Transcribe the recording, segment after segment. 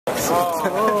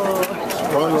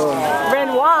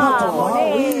Renoir,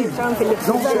 oui.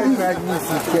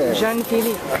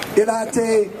 Jean-Philippe. Il a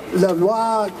été le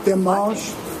roi des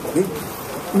manches, oui.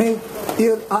 Mais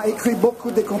il a écrit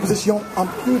beaucoup de compositions en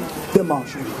plus de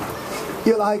manches.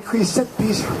 Il a écrit 7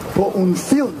 pièces pour un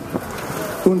film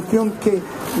qui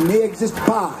n'existe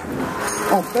pas.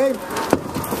 En fait,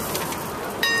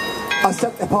 à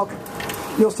cette époque,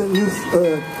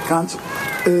 1940,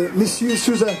 Monsieur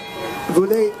Souza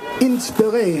voulait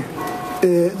inspirer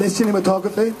les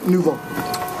cinématographes nouveaux.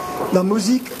 La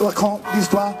musique raconte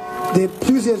l'histoire de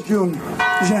plusieurs jeunes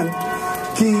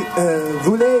qui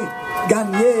voulaient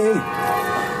gagner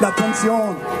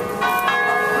l'attention.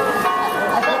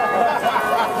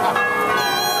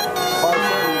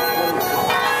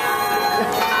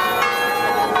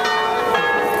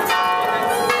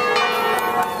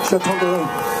 J'attendrai.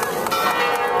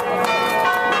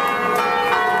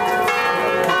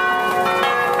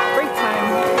 Break time.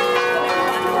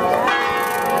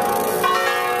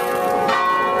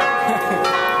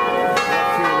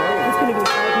 It's going to be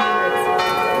 5 minutes.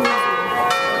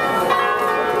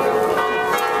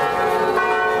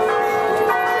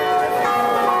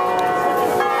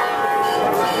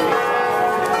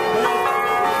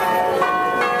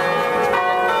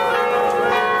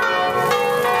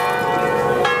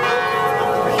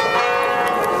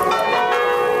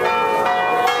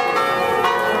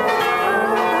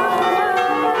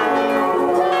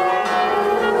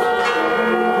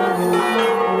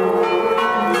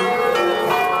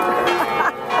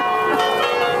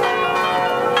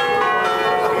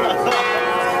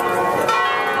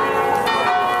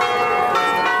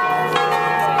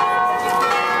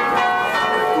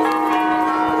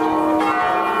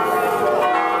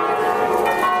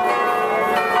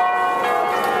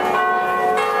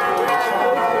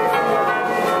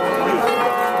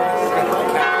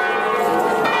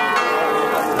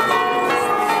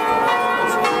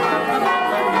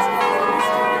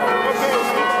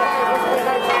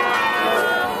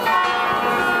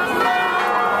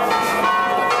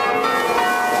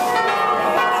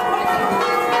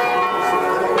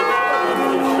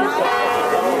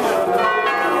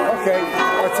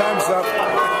 Time's up.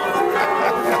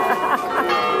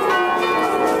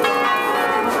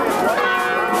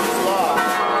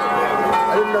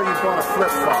 I didn't know you bought a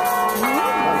flip-flop.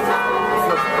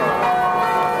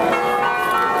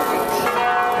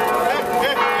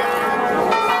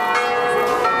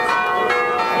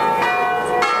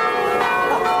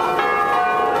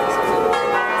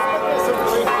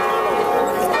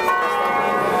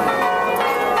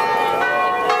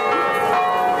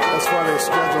 That's why they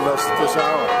scheduled us this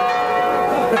hour.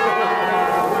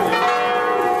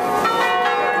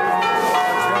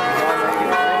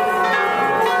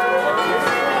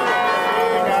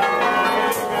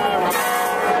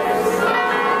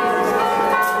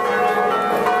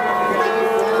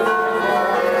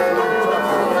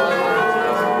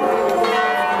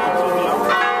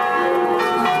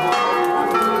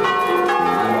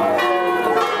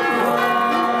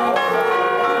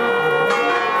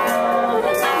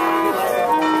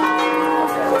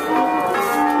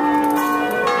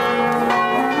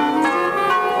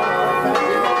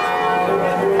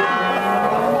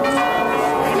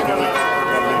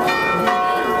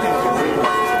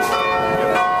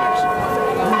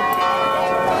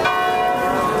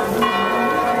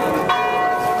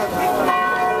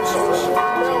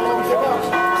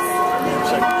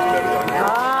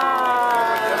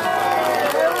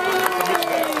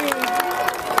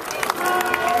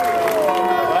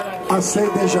 Assez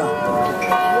déjà.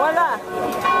 Voilà.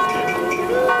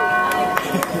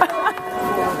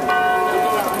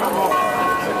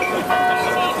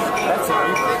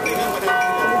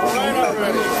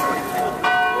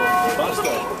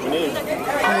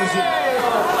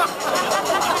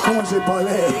 Comment j'ai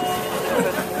parlé?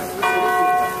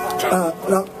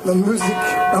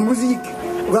 La musique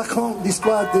raconte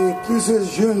l'histoire de plusieurs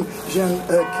jeunes qui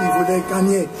voulaient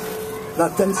gagner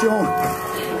l'attention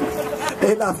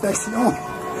et l'affection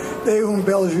d'une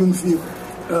belle jeune fille.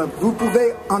 Vous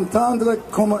pouvez entendre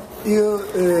comment il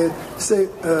se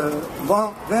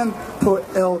vend pour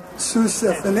elle sous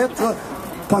ses fenêtres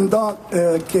pendant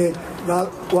que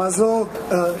l'oiseau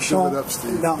chante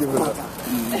dans le matin.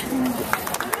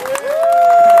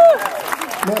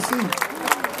 Merci.